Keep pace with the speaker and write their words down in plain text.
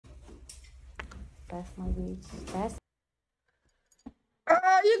That's my bitch. That's.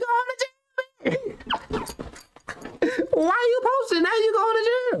 You going to jail? Why you posting? Now you going to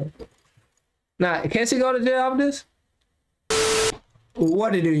jail? Nah, can't she go to jail off this?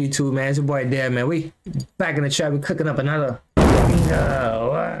 What it do, you two, man? It's your boy Dad, man. We back in the trap. We cooking up another.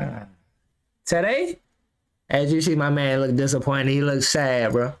 Today, as you see, my man look disappointed. He looks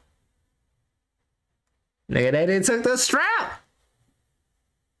sad, bro. Nigga, they didn't took the strap.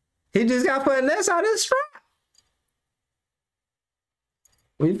 He just got put this on his strap.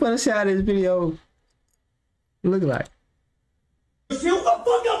 We put a shot of this video. Look like. Shit, what the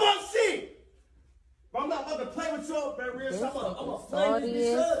fuck up my shit? I'm not about to play with y'all, man. Real stuff. I'm gonna flame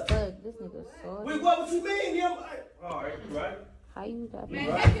this bitch up. This nigga salty. Wait, what you mean? Yeah, alright, you right. How you got Man,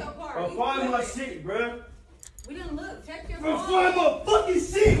 right. check your car. Bro, find my shit, bro. We didn't look. Check your Bro, car. find my fucking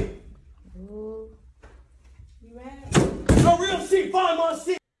shit. Ooh. You ready? No real shit. Find my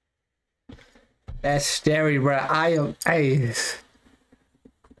shit. That's scary, bro. Hey.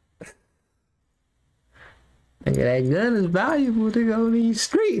 Nigga, that gun is valuable to go on these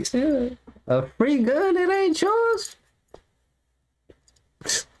streets, yeah. A free gun, it ain't yours.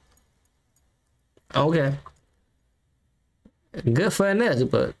 Okay. Good for us,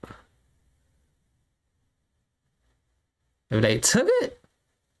 but if they took it,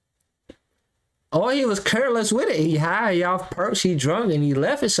 or he was careless with it, he high, he off perks, he drunk, and he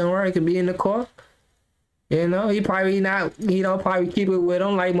left it somewhere. It could be in the car. You know, he don't probably keep it with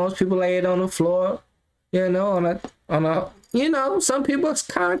him like most people lay it on the floor. You know, on a, you know, some people it's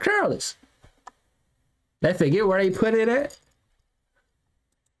kind of careless. They forget where they put it at.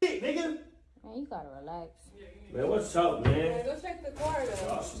 Shit, nigga. Man, you gotta relax. Man, what's up, man? Man, go check the car,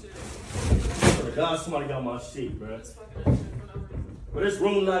 though. For the God, somebody got my shit, bro. But this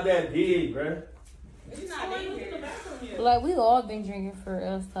room not that big, bro. It's not in here. Like, we all been drinking for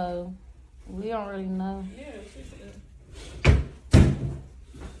us, so we don't really know. Yeah,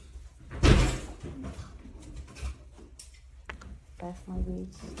 That's my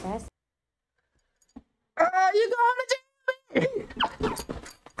bitch. That's. You going to jail?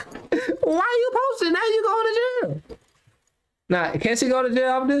 Why you posting? Now you going to jail? Nah, can't she go to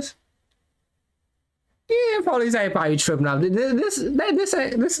jail off this? Yeah, police ain't probably tripping off this.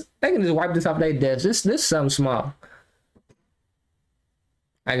 They can just wipe this off their desk. This something small.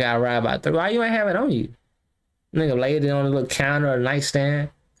 I got robbed by 3. Why you ain't have it on you? Nigga laid it on a little counter or nightstand.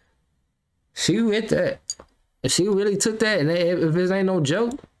 She with that. If she really took that, and if this ain't no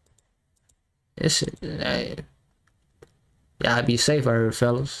joke, this shit, hey, y'all be safe out here,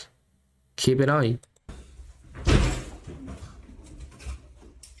 fellas. Keep it on you.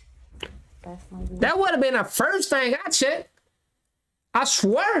 That's my bitch. That would have been the first thing I checked. I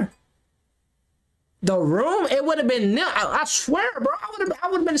swear. The room, it would have been nil. I swear, bro. I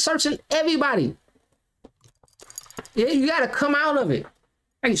would have been searching everybody. Yeah, you gotta come out of it.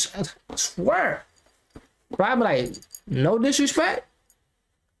 I swear. Bro, I'm like, no disrespect.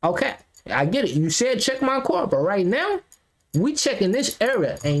 Okay, I get it. You said check my car, but right now, we checking this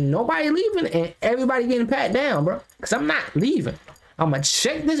area. Ain't nobody leaving, and everybody getting pat down, bro. Cause I'm not leaving. I'm gonna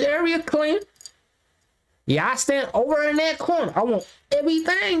check this area clean. Yeah, I stand over in that corner. I want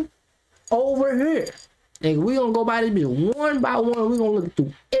everything over here. And we gonna go by this bitch one by one. We gonna look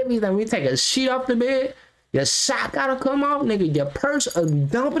through everything. We take a sheet off the bed. Your sock gotta come off, nigga. Your purse, I'm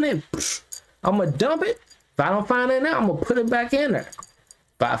dumping it. I'm gonna dump it. If I don't find it now, I'm gonna put it back in there.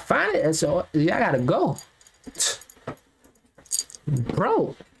 If I find it, so yeah, I gotta go.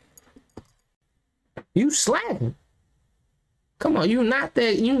 Bro, you slacking. Come on, you not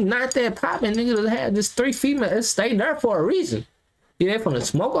that popping, nigga, to have this 3 females stay there for a reason. You there from the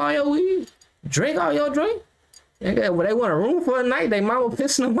smoke all your weed, drink all your drink. Nigga, when they want a room for a night, they mama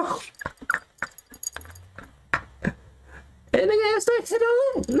pissing them off. And nigga ass they hit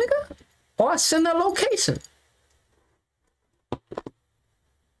a link, nigga. Or send a location.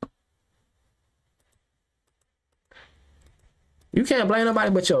 You can't blame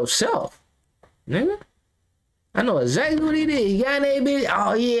nobody but yourself, nigga. I know exactly what he did. He got that bitch.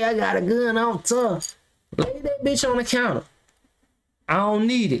 Oh yeah, I got a gun. I'm tough. Lay that bitch on the counter. I don't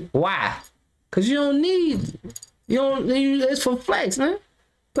need it. Why? Cause you don't need it. You don't. It's for flex, man.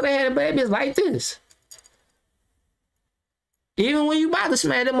 But they had a baby like this. Even when you about to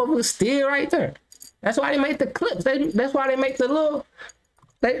smash them motherfuckers still right there. That's why they make the clips. That's why they make the little.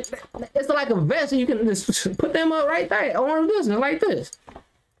 It's like a vest, and you can just put them up right there on business like this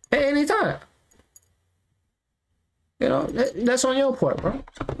at any time. You know, that's on your part, bro.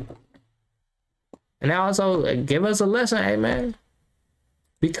 And also give us a lesson, hey man.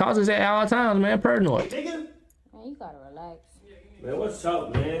 Because it's at all times, man. Paranoid. Nigga. Man, you gotta relax. Man, what's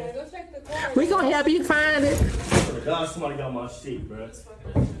up, man? Go check the quarter. We gonna help you find it. For the God, somebody got my shit, bro.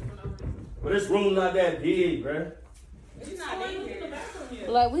 But this room not that big, bro. You're not in here.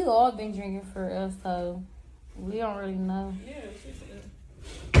 Like, we all been drinking for us, so we don't really know. Yeah, she said.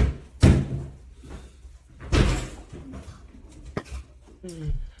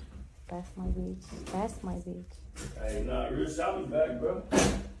 That's my bitch. That's my bitch. Hey, nah, real shot me back, bro.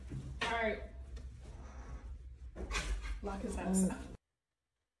 Alright. Lock his house.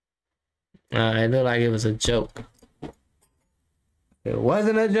 It looked like it was a joke. It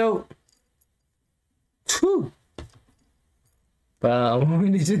wasn't a joke. Whew. But we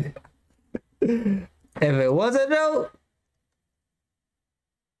need to. If it was a joke,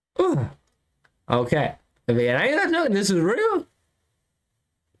 okay. If it ain't a joke, this is real.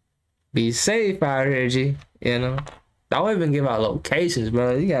 Be safe out here, G. You know, don't even give out locations,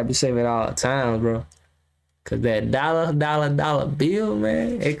 bro. You gotta be safe at all times, bro. Cause that dollar bill,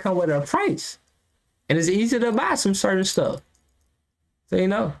 man, it come with a price, and it's easy to buy some certain stuff. So you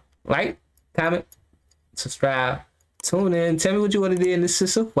know, like, comment, subscribe, tune in, tell me what you want to do in this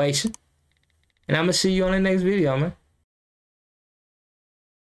situation, and I'm gonna see you on the next video, man.